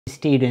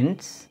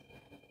Students,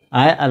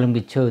 I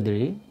Alamgir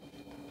Chowdhury,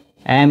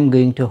 I am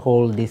going to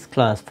hold this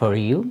class for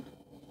you,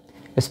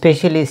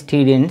 especially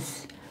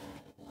students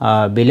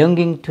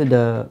belonging to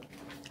the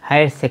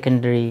higher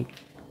secondary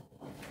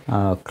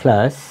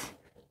class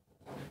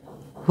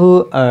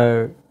who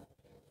are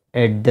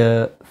at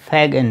the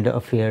fag end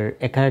of your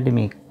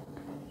academic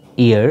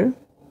year,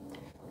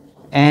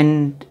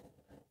 and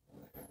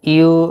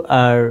you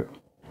are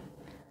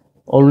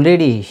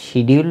already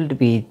scheduled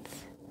with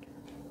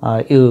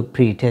your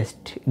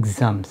pre-test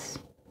exams.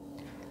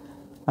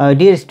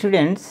 Dear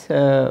students,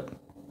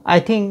 I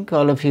think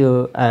all of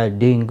you are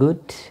doing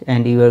good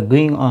and you are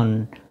going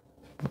on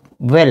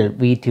well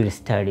with your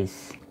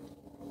studies.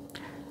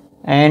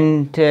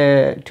 And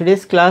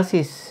today's class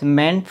is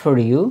meant for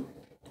you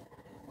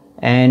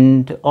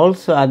and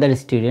also other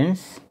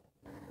students.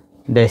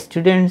 The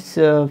students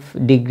of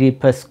degree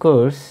plus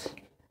course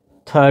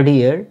third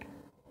year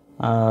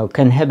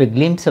can have a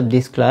glimpse of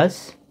this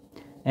class,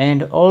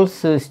 and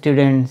also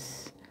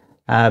students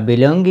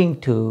belonging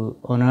to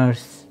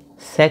honors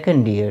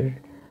second year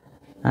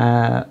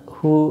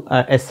who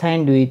are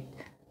assigned with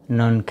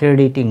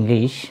non-credit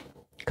English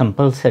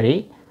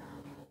compulsory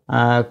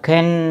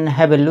can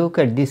have a look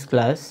at this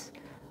class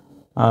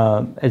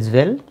as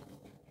well.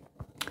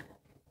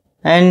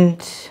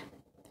 And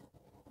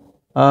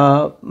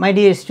my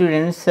dear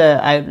students,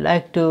 I would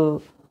like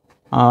to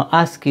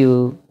ask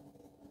you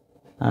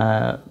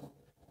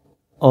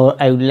or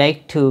I would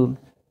like to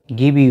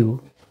give you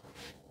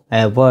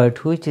a word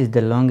which is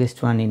the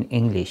longest one in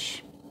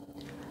English.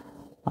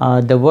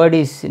 The word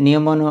is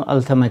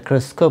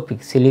pneumono-ultramicroscopic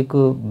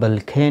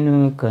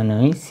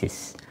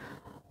silicovolcanoconiosis.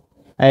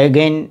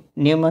 Again,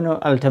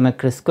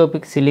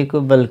 pneumono-ultramicroscopic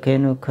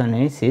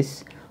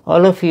silicovolcanoconiosis.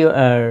 All of you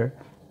are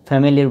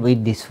familiar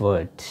with this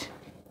word,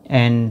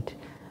 and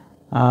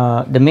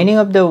the meaning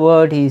of the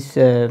word is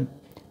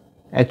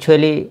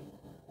actually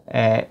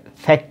a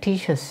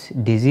factitious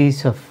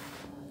disease of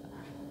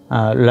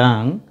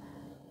lung,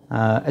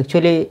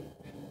 actually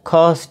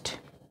caused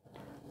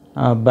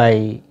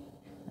by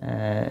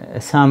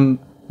some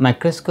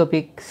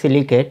microscopic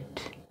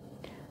silicate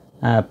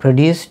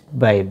produced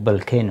by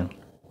volcano,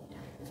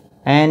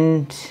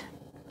 and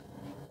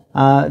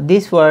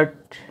this word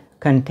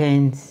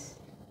contains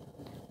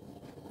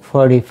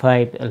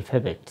 45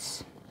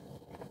 alphabets.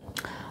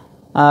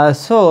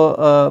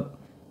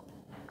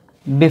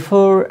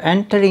 Before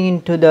entering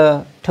into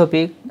the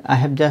topic, I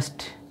have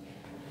just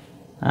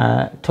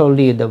told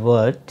you the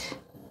word,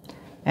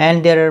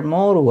 and there are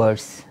more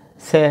words,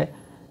 say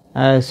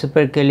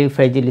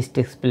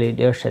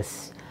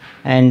supercalifragilisticexpialidocious,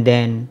 and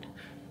then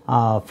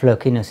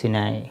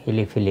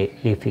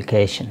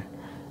floccinaucinihilifilification.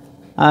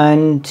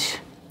 And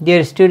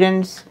dear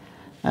students,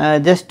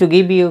 just to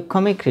give you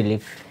comic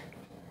relief,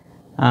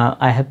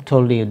 I have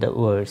told you the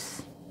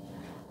words.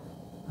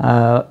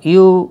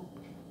 You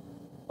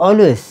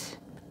always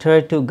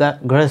try to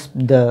grasp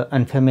the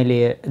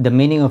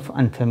meaning of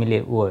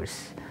unfamiliar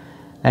words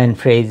and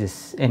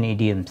phrases and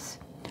idioms.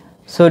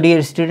 So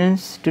dear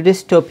students,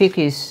 today's topic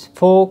is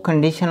 4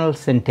 conditional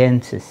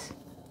sentences.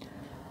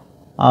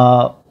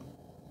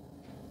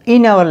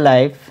 In our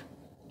life,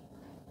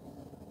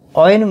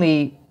 when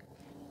we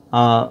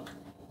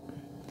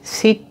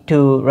sit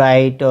to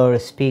write or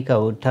speak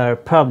out our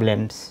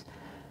problems,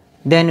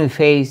 then we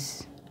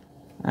face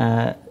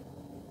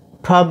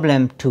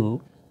problem 2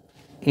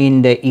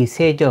 in the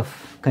usage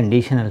of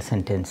conditional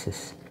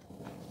sentences.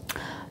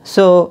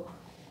 So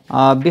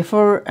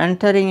before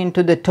entering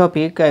into the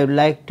topic, I would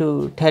like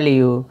to tell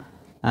you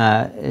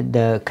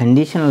the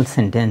conditional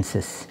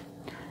sentences.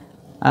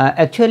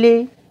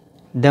 Actually,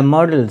 the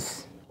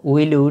models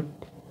will, would,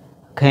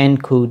 can,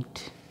 could,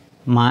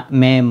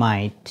 may,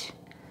 might,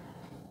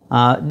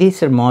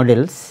 these are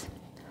models.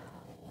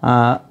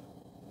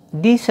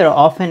 These are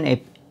often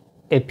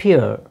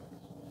appear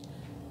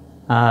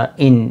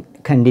in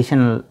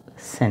conditional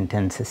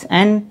sentences,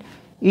 and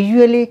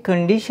usually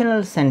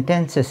conditional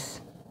sentences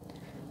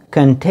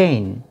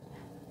contain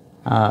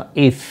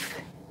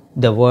if,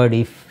 the word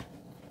if,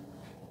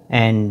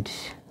 and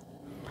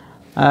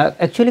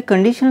actually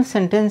conditional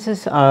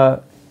sentences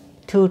are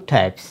 2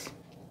 types,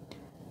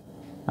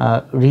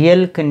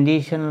 real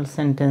conditional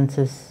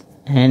sentences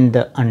and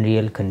the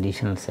unreal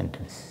conditional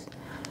sentences.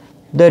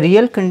 The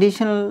real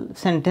conditional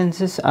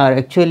sentences are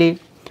actually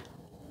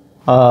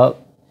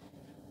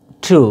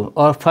true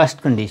or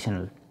first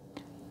conditional.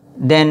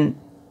 Then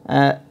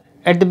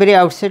at the very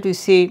outset we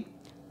see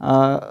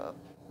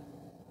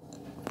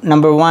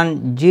number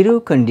 1, zero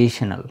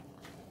conditional.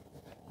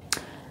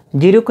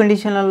 Zero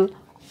conditional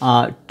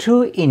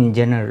true in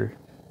general.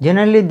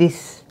 Generally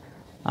this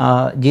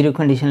zero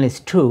conditional is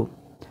true.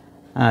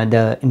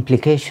 The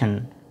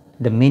implication,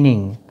 the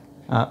meaning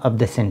of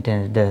the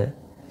sentence, the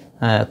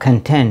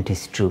content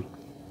is true.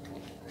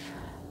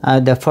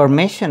 The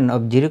formation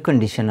of zero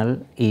conditional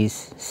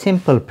is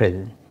simple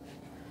present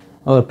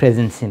or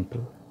present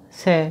simple.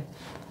 Say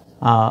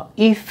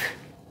if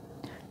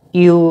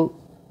you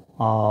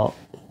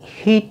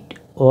heat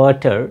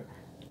water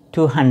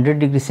to 100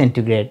 degrees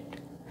centigrade,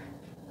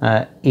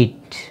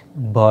 it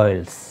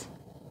boils.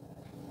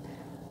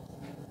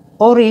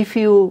 Or if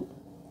you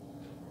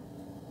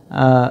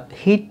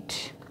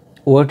heat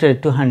water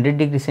to 100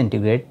 degrees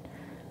centigrade,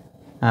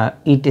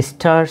 it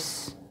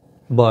starts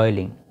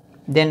boiling.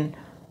 Then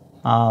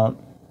the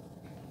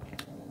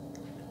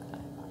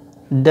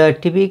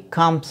TV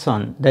comes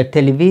on, the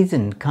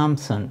television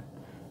comes on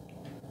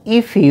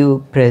if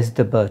you press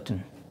the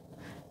button.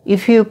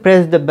 If you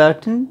press the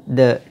button,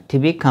 the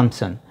TV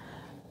comes on.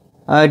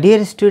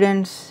 Dear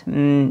students,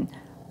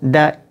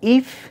 the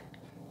if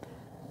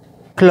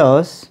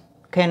clause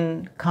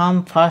can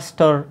come first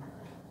or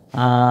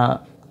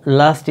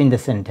last in the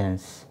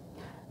sentence,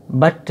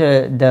 but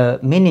the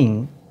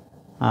meaning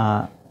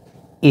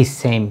is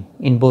same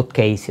in both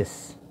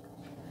cases.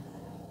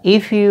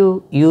 If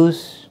you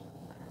use,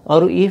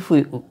 or if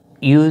we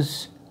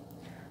use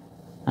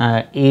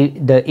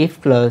the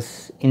if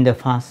clause in the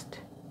first,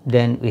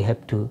 then we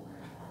have to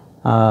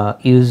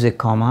use a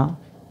comma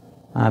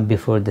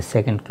before the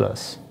second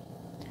clause.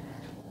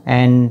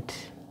 And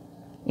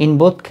in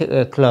both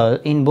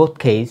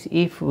case,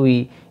 if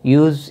we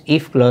use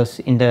if clause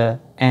in the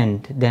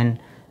end, then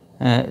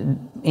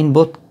in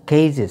both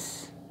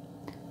cases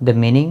the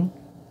meaning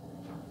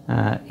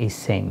is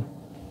same.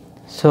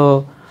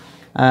 So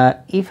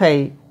if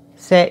I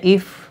say,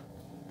 if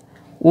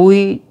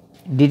we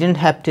didn't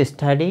have to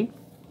study,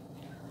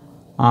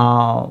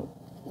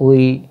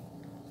 we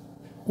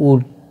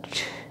would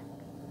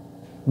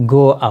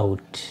go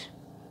out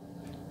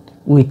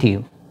with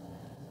you.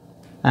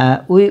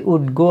 We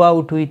would go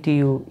out with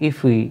you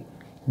if we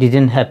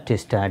didn't have to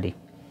study.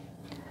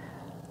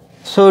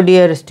 So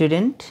dear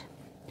student,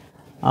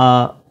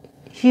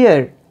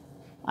 here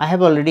I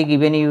have already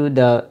given you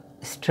the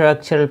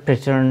structural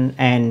pattern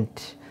and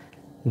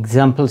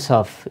examples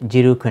of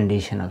zero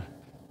conditional.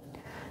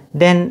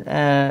 Then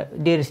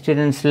dear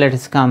students, let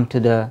us come to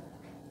the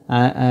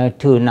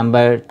to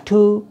number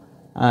 2,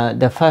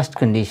 the first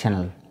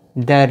conditional.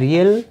 The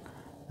real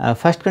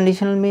first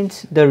conditional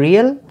means the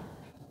real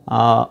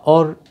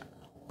or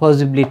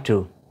possibly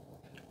true,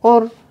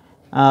 or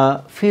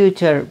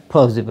future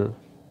possible.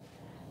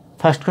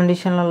 First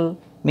conditional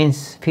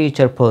means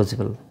future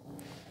possible.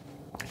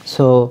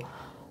 So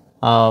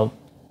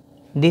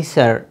these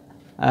are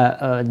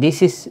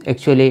this is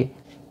actually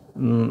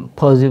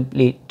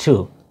possibly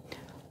true,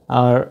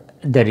 or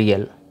the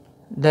real.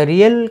 The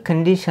real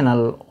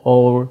conditional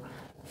or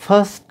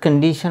first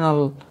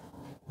conditional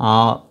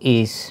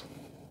is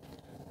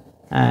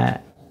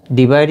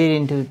divided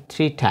into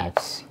 3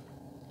 types.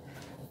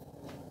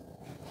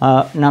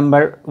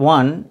 Number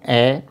 1,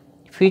 a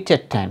future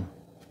time.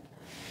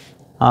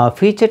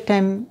 Future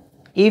time,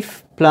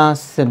 if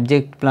plus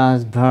subject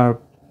plus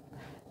verb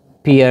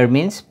pair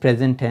means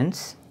present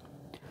tense,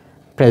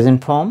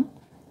 present form,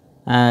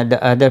 the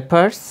other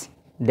parts,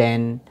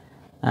 then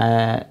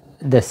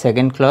the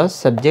second clause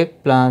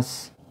subject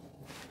plus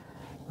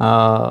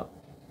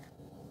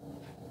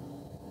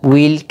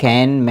will,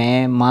 can,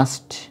 may,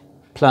 must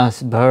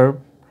plus verb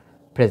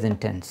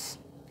present tense.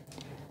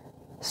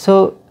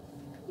 So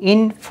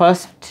in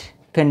first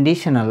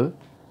conditional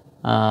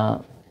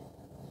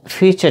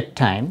future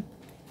time,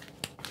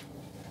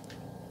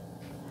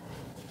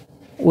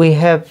 we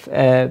have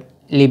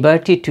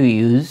liberty to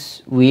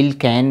use will,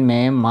 can,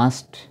 may,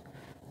 must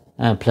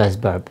plus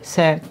verb.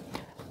 Say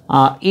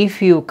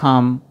if you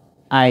come,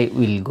 I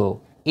will go.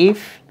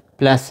 If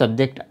plus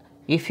subject,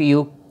 if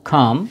you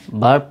come,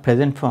 verb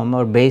present form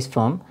or base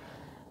form.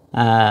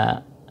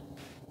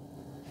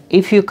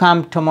 If you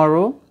come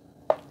tomorrow,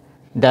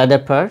 the other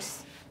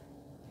parts,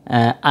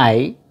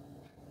 I,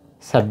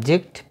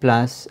 subject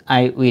plus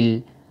I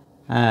will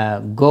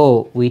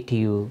go with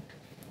you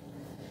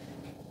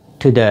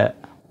to the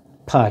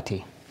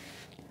party.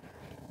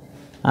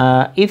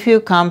 If you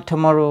come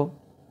tomorrow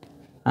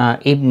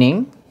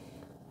evening,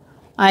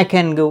 I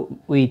can go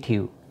with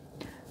you.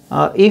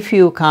 If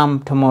you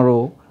come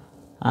tomorrow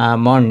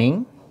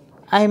morning,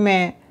 I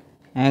may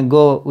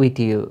go with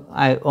you.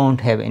 I won't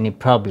have any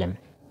problem.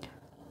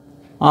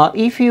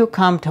 If you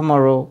come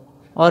tomorrow,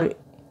 or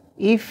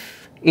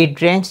if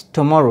it rains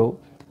tomorrow,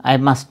 I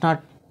must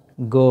not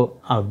go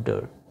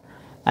outdoor.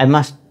 I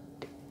must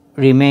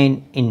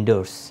remain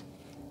indoors.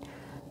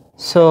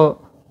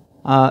 So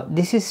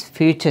this is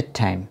future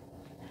time.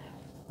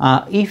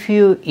 If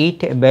you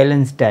eat a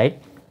balanced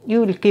diet,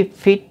 you will keep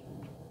fit.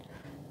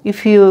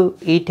 If you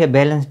eat a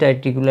balanced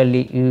diet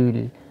regularly,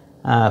 you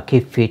will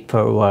keep fit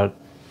for work.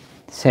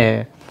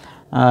 Say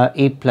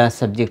if plus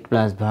subject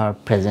plus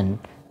verb present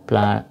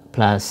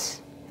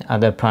plus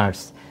other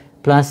parts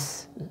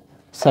plus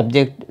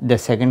subject, the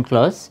second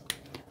clause,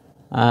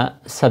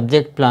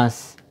 subject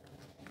plus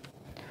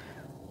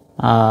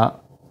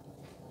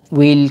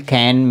will,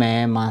 can,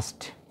 may,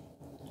 must.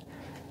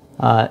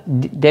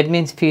 That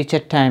means future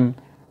time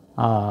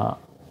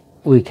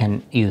we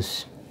can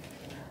use.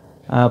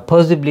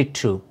 Possibly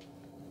true.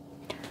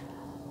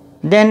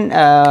 Then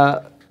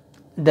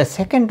the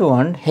second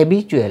one,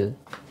 habitual.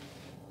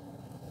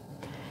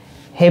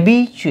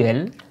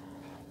 Habitual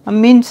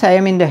means I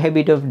am in the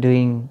habit of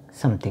doing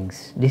some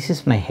things. This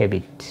is my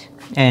habit.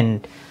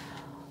 And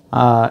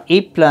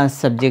if plus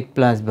subject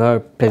plus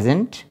verb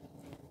present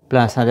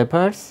plus other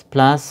parts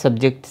plus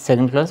subject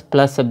second clause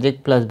plus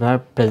subject plus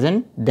verb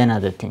present, then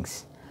other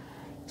things.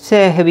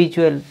 Say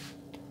habitual.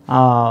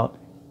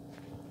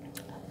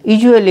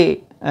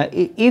 Usually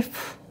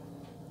if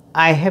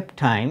I have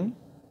time,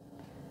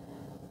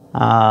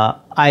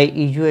 I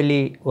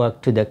usually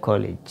walk to the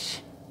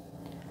college.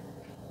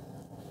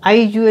 I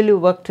usually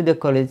walk to the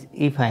college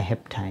if I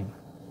have time.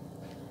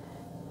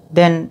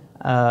 Then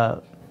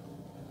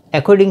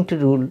according to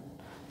rule,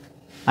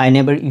 I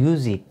never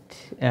use it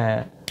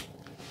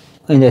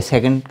in the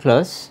second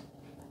clause,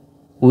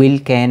 will,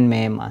 can,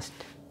 may, must.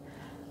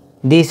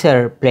 These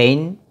are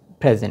plain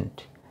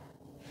present.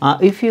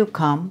 If you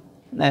come,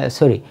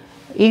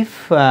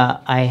 if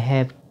I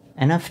have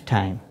enough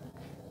time,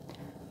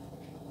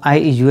 I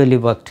usually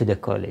walk to the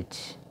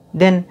college.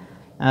 Then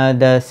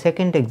the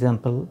second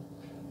example,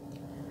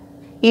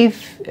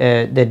 if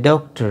the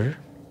doctor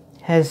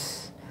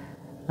has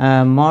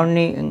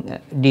morning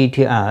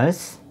duty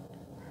hours,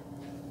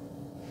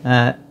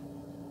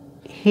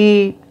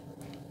 he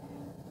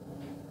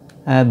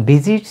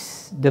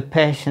visits the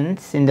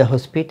patients in the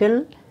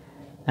hospital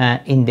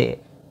in the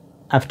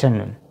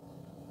afternoon.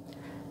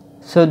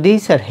 So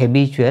these are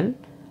habitual.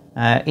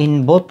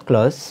 In both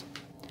clause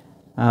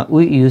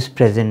we use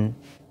present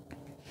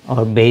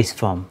or base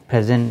form,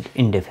 present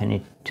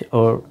indefinite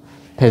or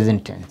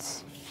present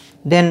tense.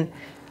 Then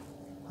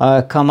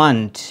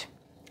command.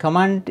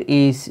 Command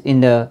is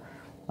in the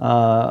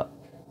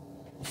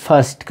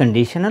first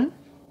conditional.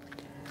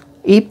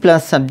 If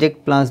plus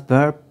subject plus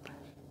verb,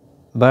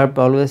 verb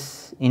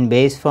always in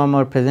base form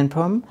or present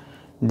form,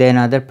 then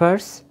other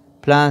parts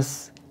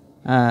plus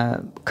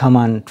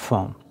command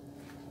form.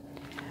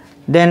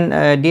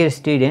 Then dear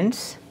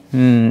students,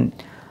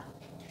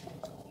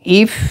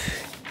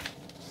 if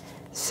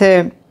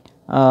say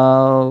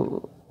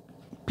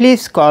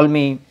please call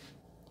me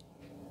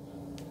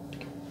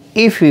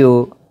if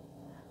you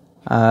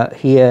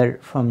hear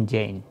from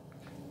Jane.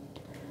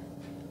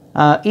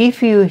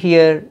 If you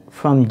hear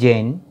from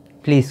Jane,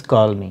 please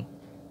call me.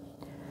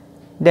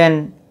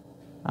 Then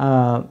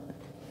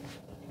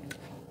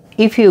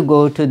if you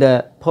go to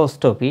the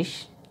post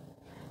office,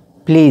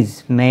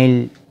 please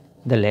mail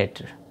the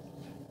letter.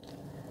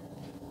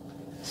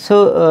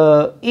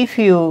 So if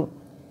you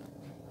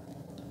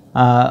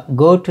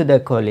go to the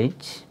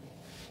college,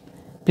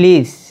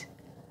 please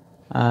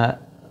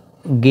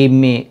give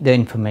me the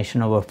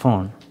information over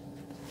phone.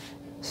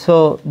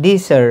 So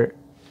these are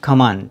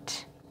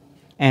command.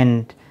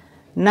 And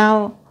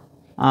now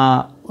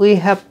we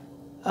have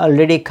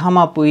already come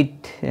up with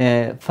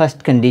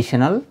first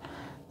conditional.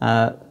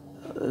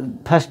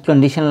 First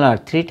conditional are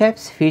three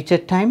types: future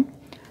time,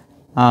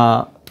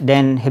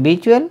 then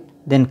habitual,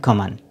 then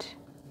command.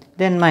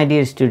 Then my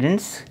dear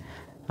students,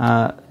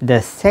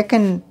 the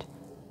second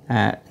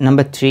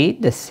number 3,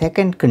 the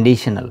second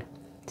conditional.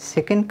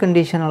 Second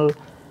conditional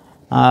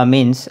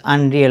means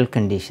unreal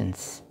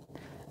conditions.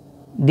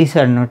 These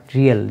are not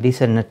real,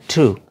 these are not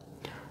true.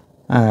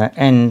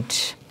 And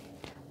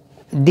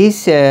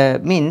this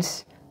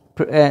means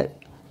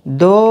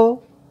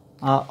though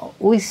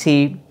we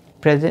see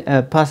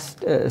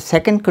past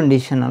second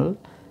conditional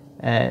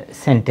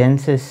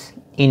sentences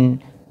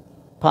in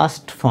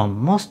past form,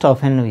 most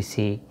often we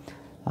see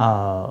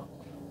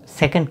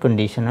second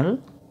conditional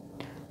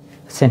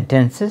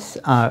sentences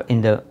are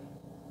in the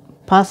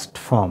past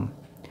form,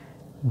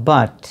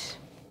 but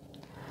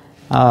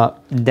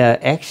the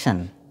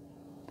action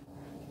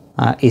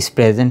is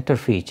present or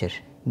future.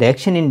 The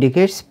action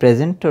indicates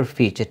present or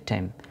future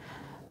time.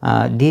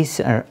 These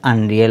are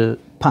unreal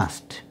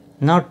past,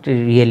 not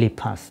really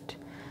past.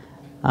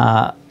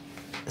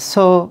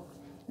 So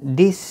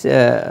this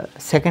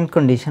second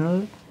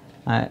conditional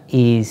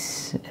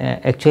is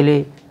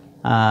actually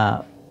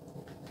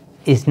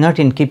is not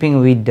in keeping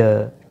with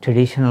the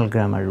traditional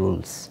grammar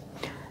rules.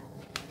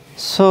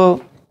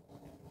 So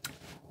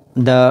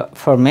the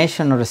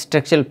formation or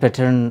structural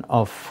pattern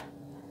of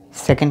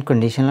second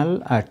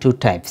conditional are two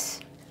types: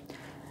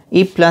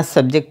 if plus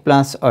subject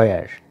plus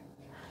where.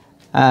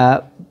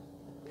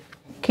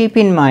 Keep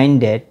in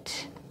mind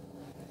that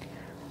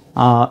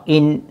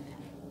in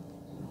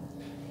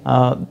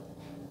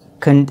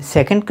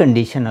second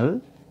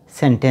conditional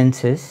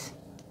sentences,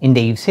 in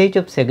the usage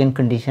of second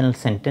conditional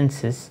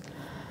sentences,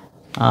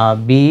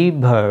 be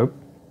verb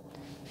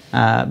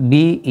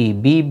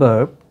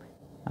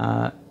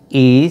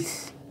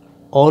is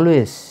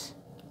always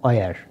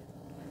where.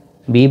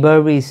 Be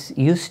verb is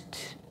used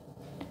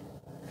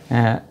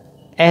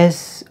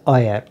as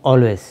where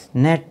always,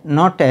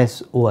 not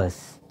as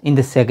was in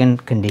the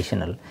second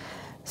conditional.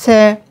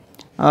 Say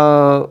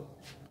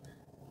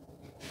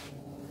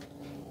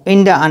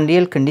in the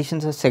unreal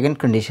conditions of second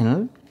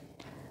conditional,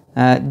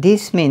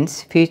 this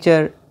means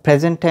future,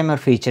 present time or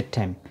future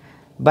time.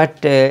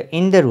 But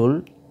in the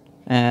rule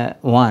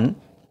 1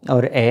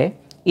 or A,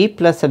 if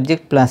plus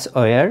subject plus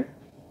where,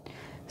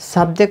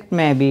 subject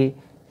may be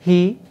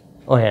he,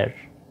 where,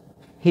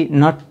 he,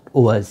 not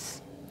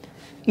was,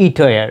 it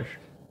where,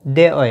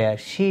 they were,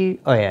 she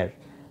were,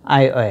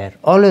 I were,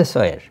 always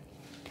were.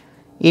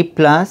 If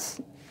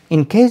plus,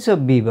 in case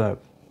of be verb,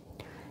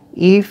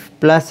 if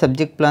plus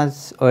subject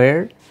plus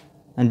were,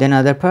 and then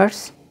other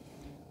parts.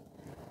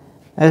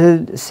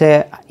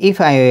 Say if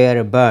I were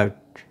a bird,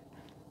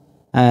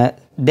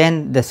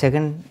 then the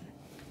second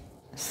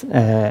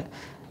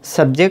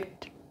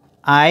subject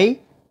I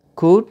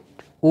could,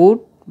 would,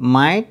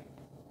 might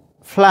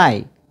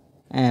fly,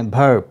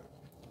 verb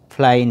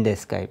fly in the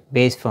sky,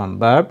 base form,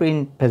 verb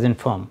in present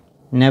form,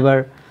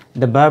 never,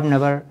 the verb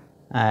never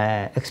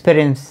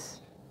experiences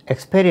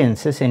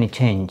any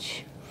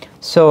change.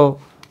 So,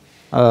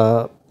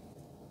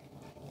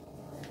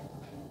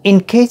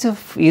 in case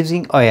of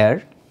using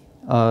were,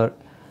 or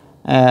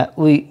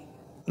we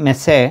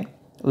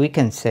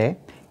can say,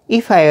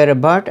 if I were a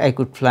bird, I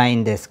could fly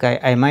in the sky,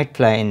 I might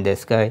fly in the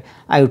sky,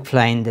 I would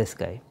fly in the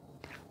sky.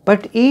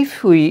 But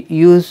if we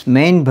use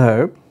main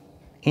verb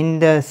in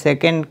the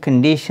second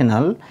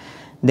conditional,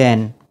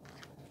 then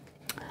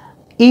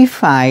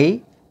if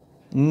I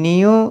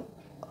knew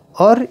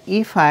or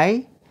if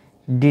I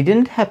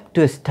didn't have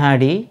to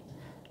study,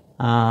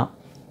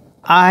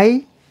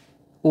 I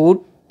would,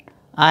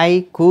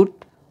 I could,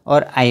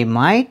 or I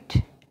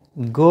might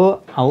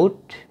go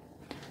out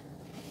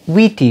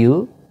with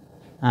you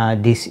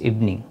this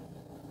evening,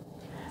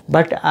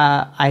 but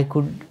I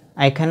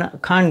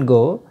can't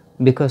go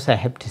because I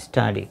have to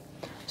study.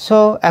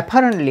 So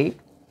apparently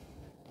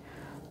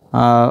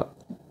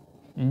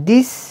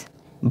this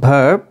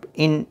verb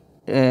in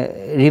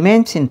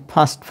remains in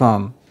past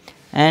form,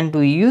 and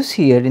we use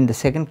here in the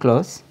second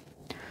clause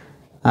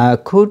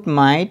could,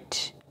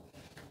 might,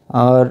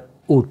 or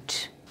would.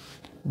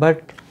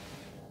 But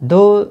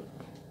though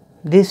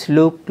this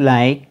look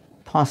like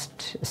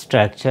past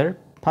structure,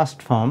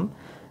 past form,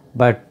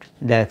 but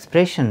the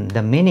expression,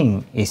 the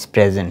meaning is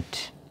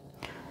present,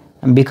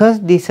 and because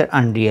these are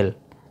unreal,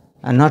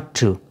 not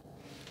true.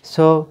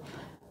 So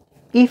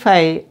if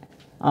I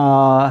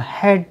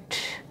had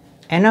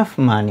enough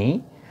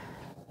money,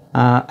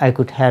 I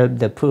could help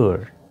the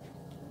poor.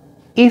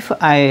 If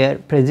I were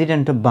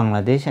president of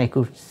Bangladesh, I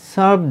could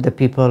serve the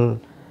people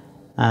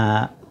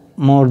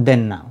more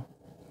than now.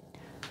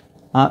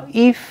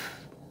 If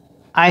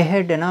I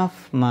had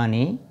enough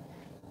money,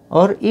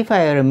 or if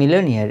I were a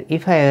millionaire,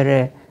 if I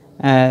were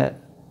a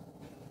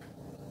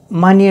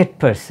moneyed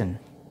person,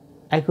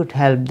 I could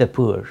help the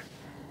poor.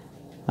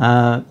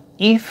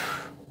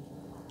 If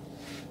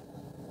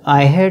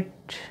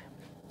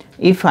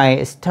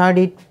I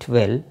studied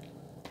well,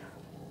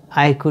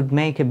 I could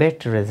make a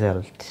better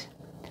result.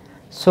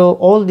 So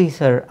all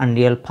these are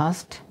unreal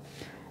past.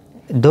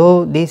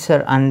 Though these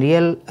are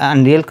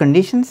unreal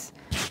conditions,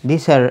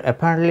 these are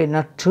apparently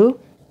not true,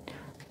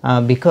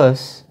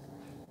 because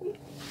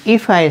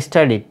if I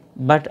studied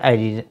but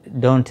I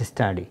don't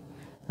study,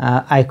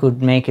 I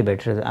could make a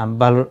better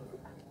result.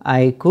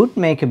 I could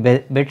make a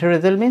better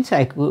result means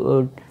I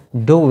could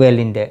do well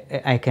in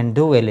the, I can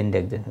do well in the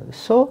exam.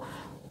 So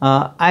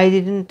I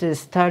didn't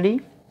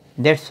study,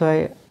 that's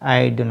why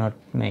I do not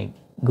make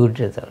good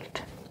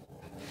result.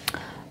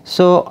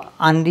 So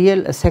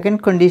unreal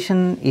second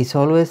condition is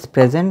always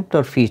present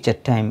or future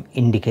time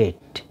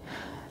indicate.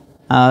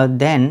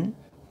 Then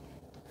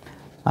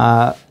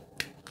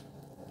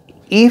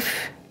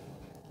if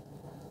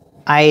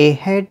I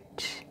had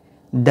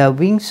the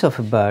wings of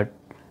a bird,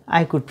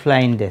 I could fly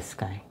in the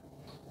sky.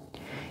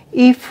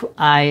 If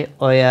I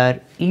were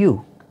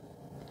you,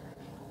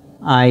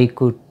 I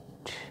could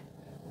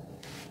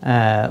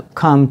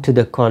come to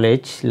the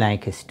college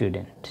like a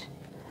student.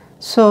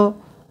 So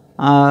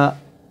I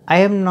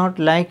am not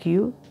like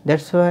you,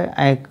 that's why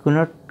I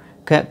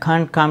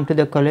can't come to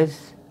the college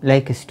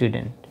like a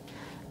student.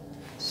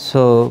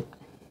 So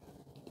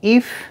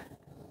if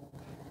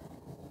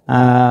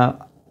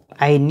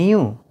I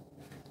knew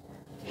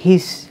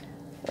his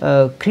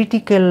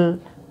critical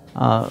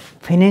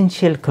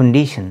financial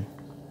condition,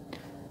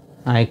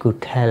 I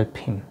could help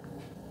him.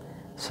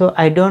 So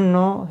I don't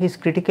know his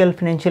critical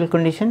financial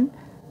condition,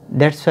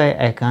 that's why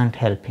I can't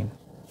help him.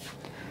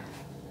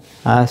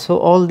 So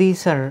all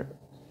these are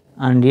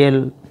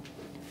unreal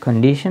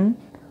condition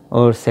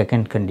or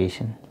second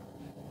condition.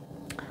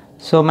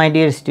 So my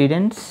dear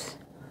students,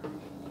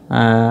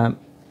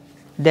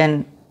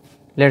 then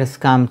let us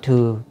come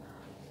to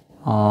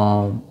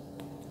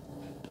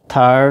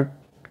third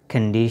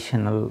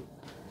conditional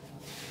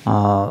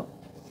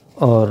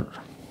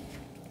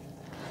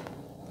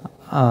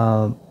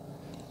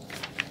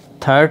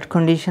third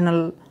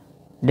conditional,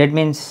 that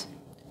means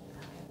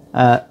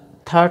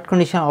third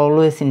condition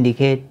always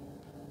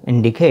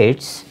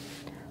indicates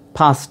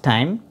past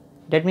time,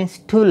 that means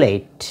too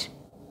late.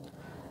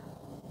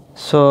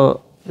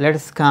 So let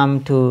us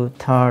come to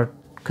third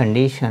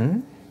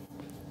condition.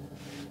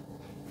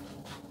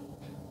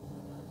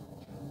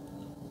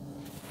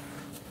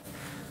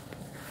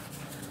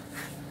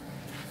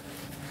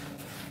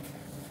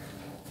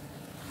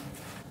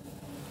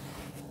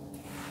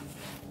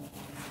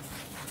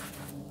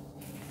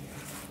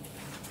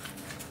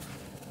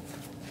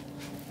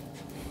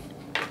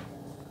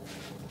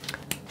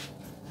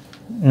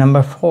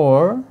 Number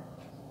 4,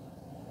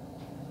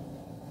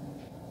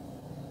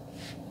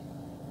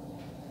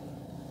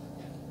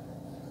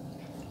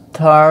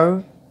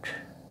 third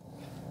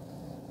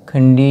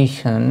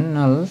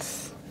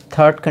conditionals,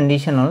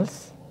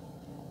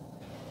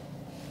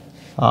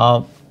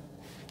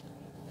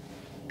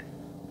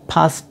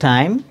 past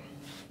time,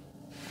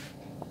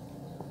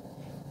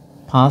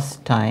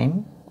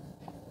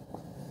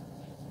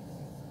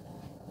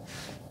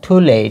 too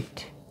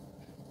late,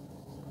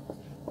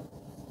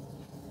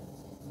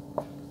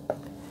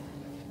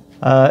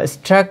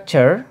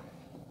 structure,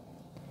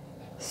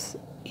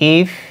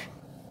 if,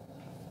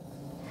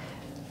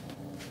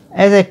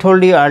 as I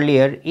told you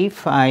earlier,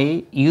 if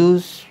I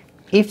use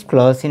if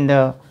clause in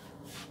the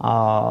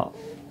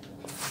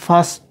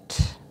first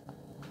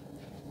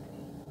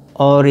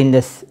or in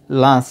the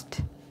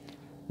last,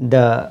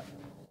 the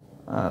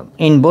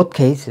in both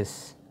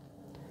cases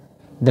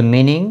the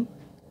meaning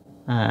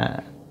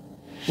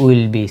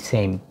will be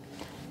same.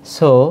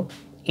 So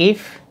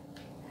if,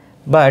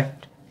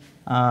 but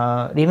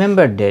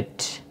remember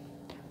that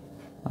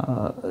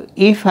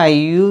if I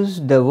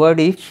use the word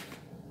if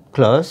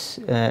clause,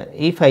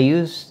 if I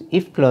use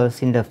if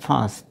clause in the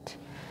first,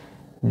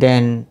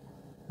 then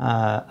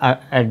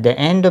at the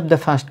end of the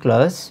first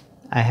clause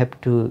I have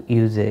to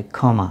use a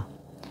comma.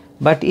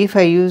 But if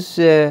I use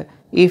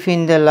if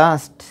in the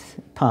last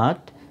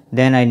part,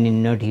 then I need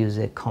not use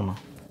a comma.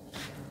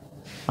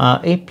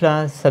 If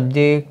plus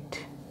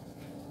subject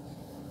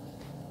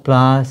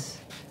plus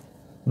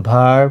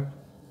verb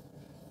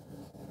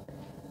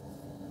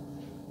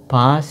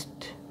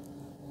past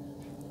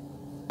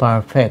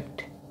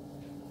perfect,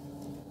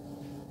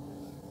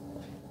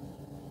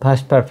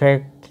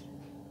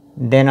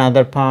 then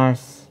other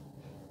parts,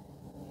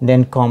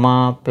 then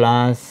comma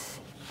plus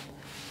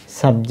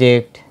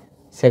subject,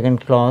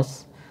 second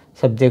clause,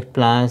 subject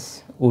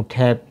plus would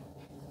have,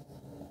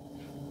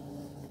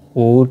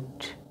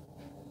 would,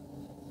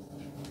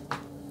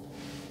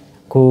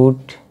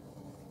 could,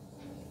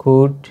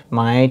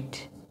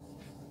 might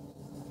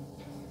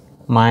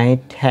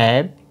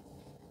have,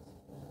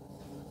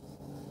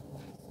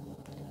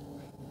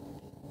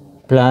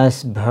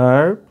 plus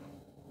verb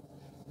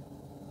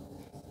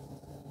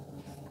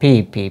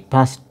PP,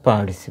 past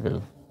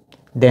participle,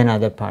 then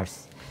other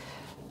parts.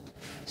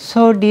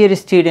 So dear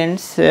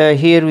students,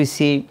 here we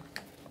see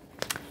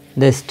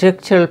the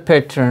structural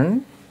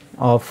pattern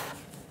of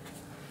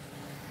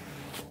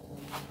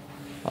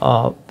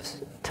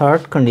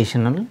third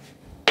conditional.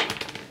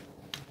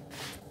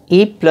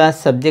 If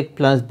plus subject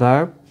plus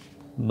verb,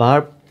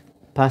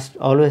 past,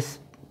 always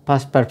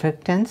past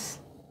perfect tense.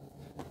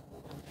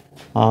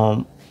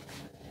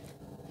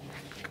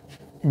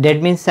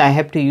 That means I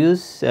have to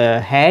use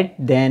had,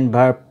 then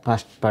verb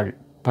past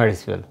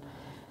participle,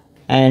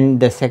 and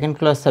the second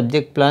clause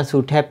subject plus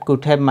would have,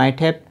 could have, might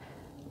have,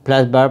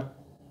 plus verb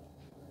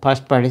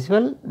past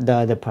participle, the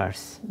other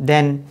parts.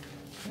 Then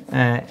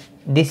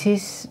this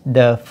is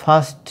the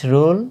first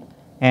rule,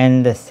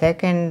 and the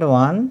second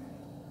one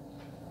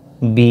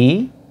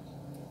be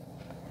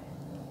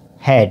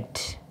had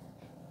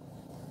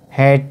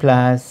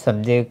plus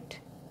subject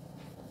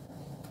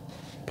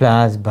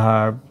plus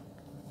verb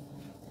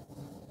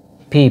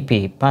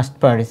PP, past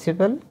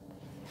participle,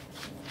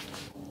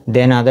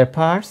 then other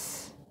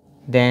parts,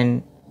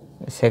 then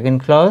second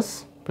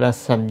clause plus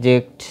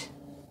subject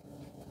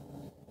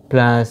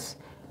plus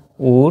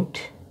would,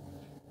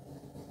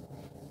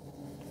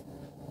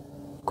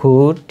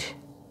 could,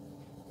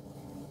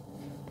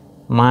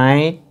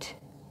 might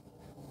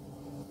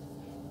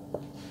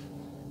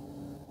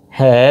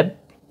have,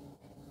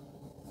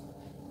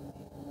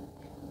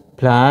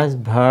 plus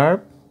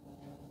verb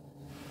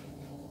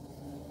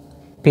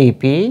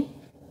PP,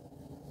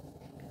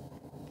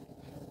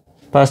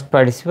 past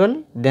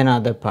participle, then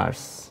other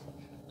parts.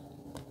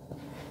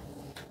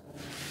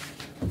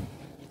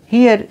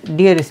 Here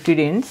dear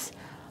students,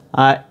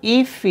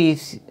 if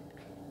is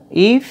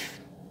if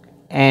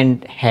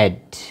and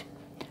had.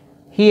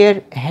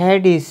 Here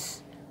had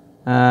is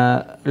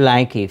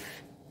like if.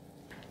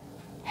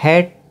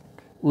 Had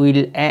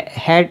will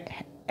had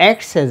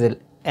acts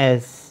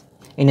as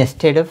in a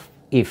state of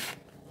if.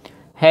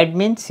 Had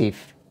means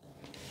if.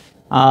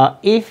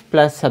 If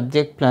plus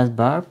subject plus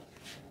verb,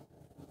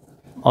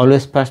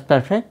 always past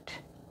perfect,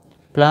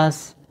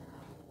 plus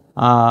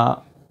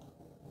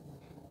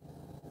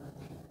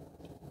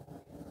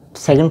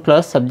second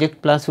clause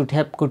subject plus would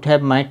have, could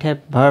have, might have,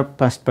 verb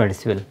past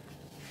participle.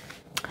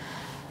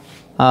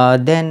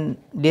 Then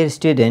dear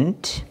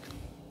student,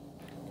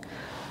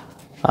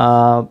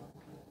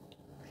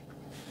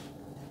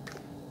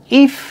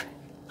 if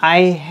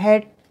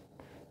I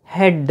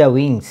had the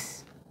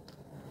wings,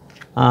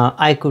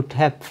 I could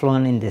have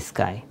flown in the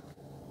sky.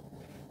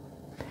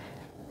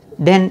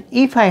 Then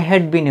if I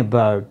had been a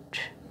bird,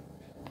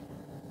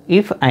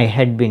 if I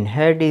had been,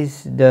 had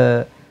is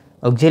the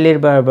auxiliary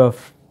verb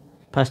of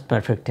past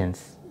perfect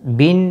tense,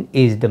 been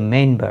is the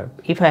main verb.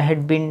 If I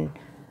had been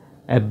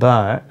a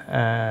bird,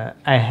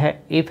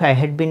 if I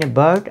had been a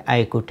bird,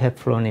 I could have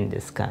flown in the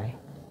sky.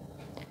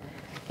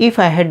 If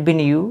I had been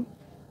you,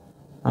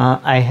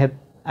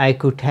 I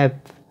could have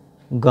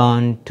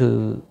gone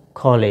to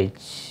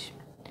college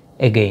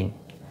again,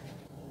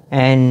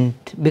 and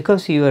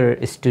because you are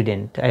a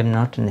student, I am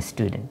not a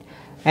student,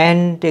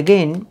 and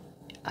again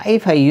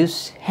if I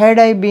use had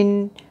I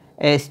been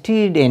a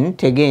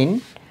student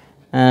again,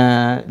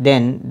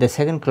 then the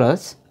second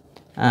clause,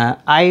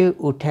 I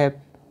would have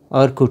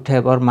or could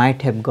have or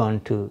might have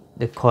gone to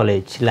the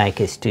college like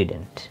a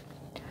student.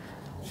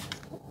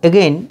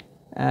 Again,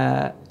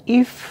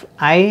 if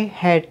I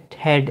had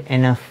had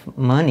enough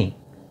money,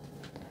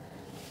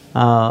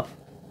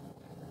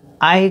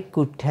 I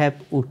could have,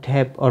 would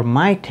have or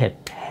might have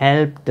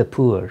helped the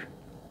poor.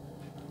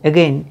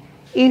 Again,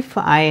 if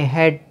I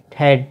had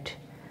had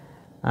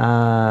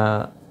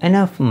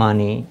enough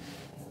money,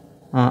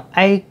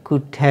 I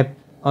could have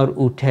or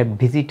would have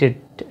visited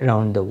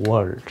around the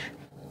world.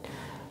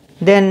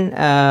 Then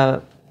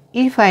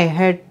if I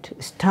had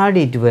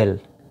studied well,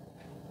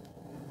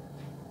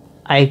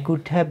 I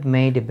could have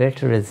made a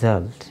better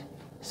result.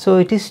 So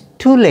it is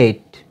too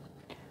late.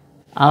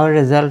 Our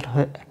result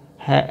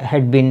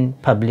had been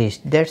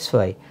published. That's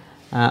why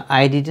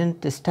I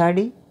didn't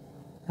study.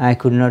 I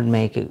could not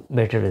make a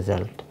better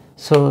result.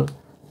 So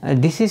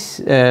this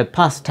is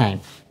past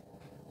time.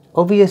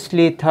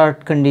 Obviously,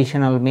 third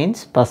conditional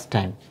means past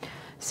time.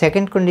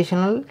 Second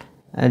conditional,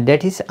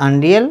 that is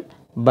unreal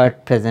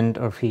but present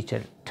or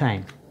future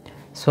time.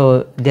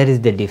 So there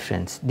is the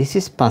difference. This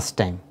is past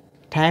time.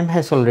 Time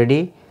has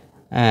already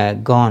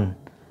gone.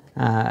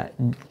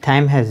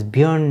 Time has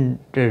beyond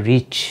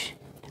reach.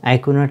 I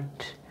could not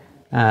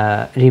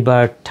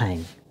revert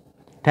time.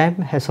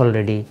 Time has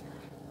already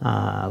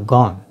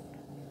gone.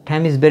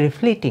 Time is very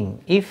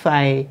fleeting. If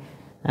I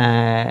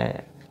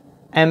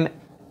am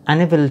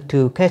unable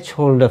to catch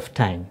hold of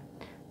time,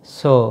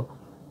 so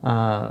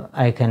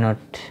I cannot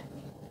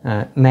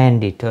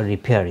mend it or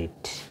repair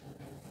it.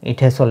 It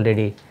has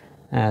already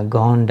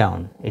gone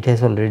down. It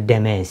has already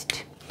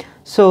damaged.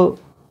 So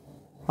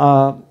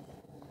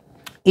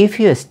if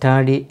you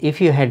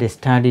had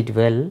studied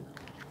well,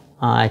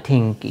 I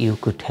think you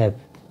could have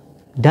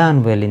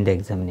done well in the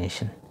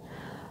examination.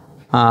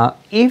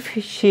 If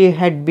she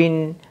had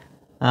been,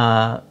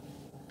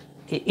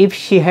 if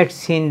she had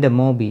seen the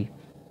movie,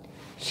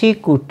 she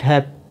could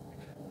have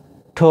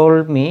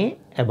told me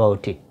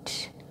about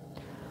it.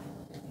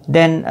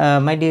 Then,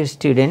 my dear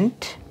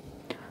student,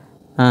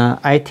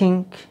 I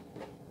think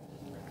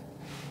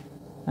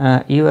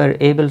you are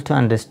able to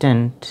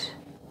understand,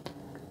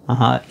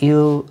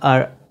 you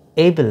are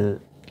able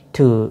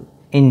to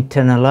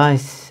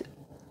internalize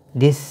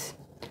this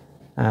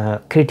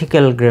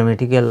critical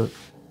grammatical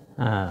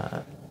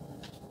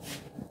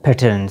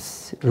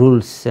patterns,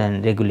 rules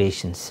and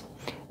regulations.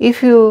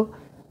 If you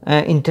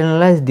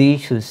internalize the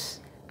issues,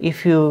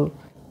 if you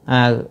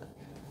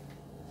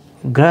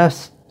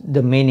grasp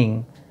the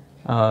meaning,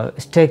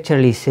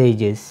 structurally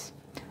sages,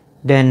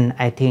 then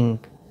I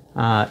think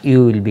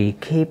you will be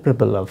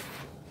capable of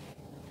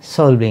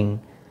solving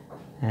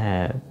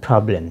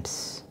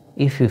problems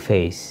if you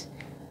face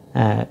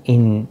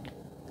in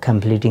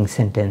completing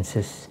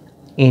sentences,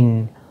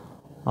 in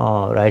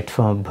right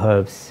form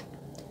verbs,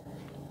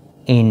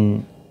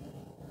 in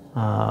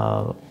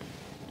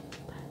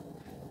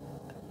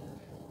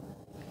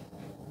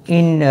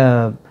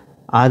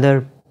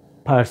other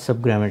parts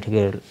of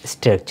grammatical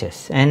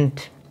structures.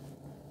 And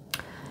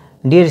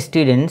dear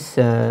students,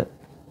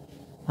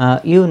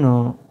 you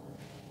know,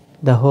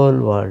 the whole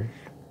world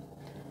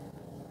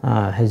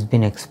has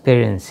been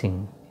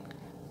experiencing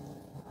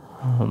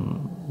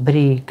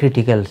very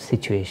critical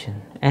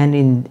situation,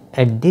 and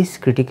at this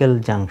critical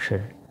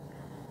juncture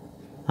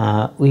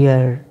we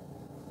are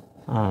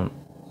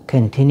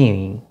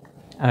continuing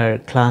our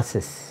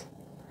classes,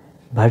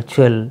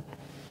 virtual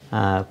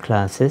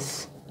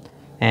classes,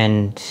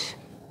 and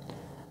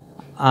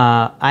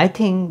I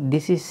think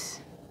this is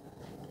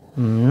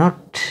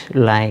not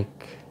like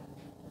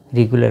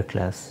regular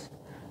class.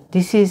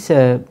 This is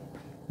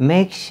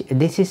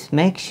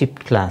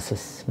makeshift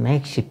classes,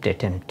 makeshift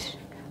attempt.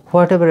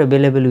 Whatever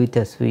available with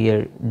us, we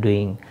are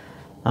doing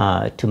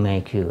to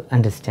make you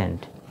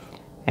understand.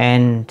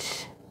 And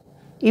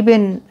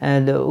even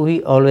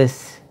we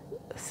always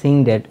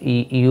think that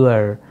you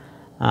are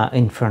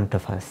in front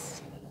of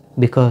us,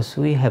 because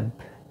we have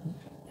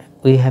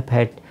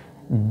had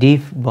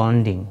deep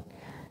bonding,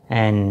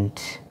 and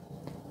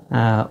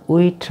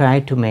we try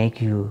to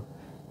make you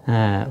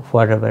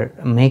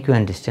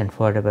understand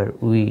whatever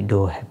we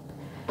do have.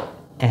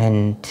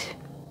 And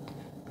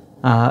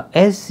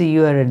as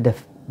you are at the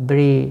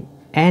very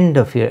end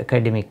of your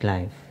academic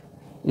life,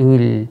 you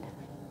will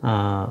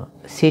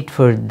sit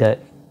for the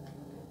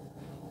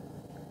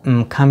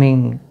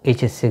coming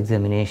HS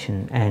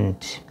examination, and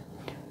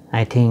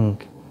I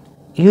think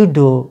you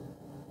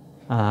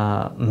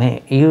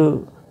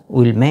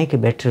will make a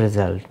better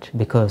result,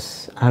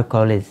 because our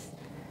college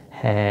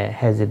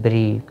has a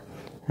very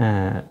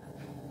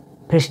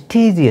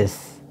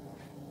prestigious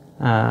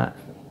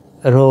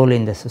role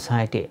in the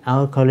society.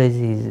 Our college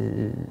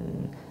is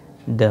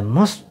the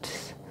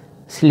most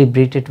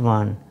celebrated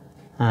one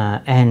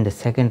and the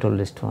second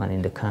oldest one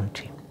in the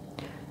country.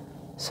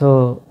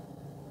 So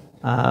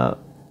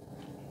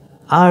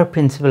our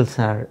principal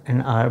sir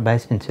and our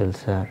vice principal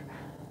sir,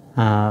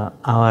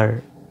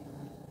 our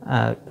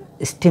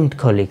esteemed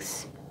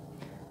colleagues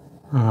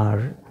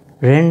are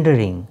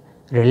rendering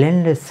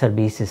relentless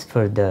services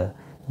for the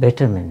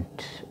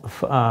betterment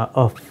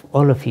of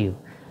all of you.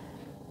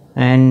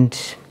 And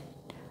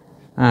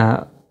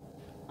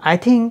I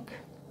think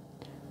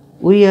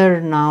we are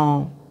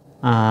now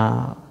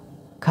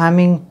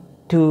coming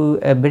to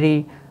a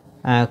very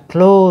we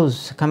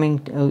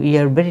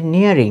are very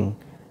nearing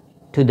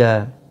to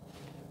the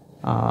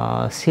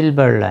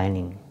silver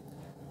lining.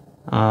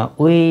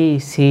 We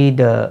see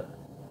the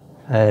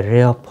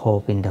ray of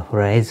hope in the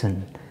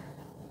horizon,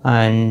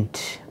 and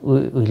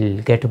we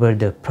will get over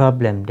the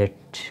problem that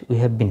we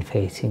have been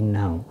facing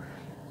now.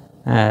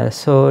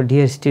 So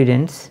dear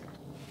students,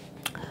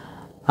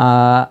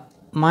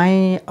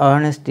 my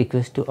earnest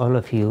request to all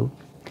of you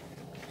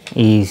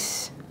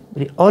is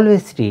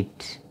always read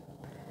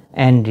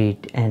and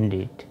read and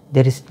read.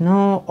 There is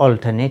no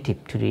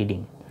alternative to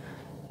reading.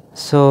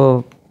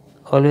 So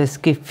always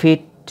keep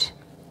fit,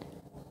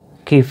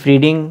 keep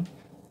reading,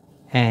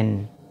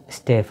 and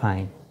stay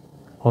fine.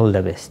 All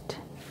the best.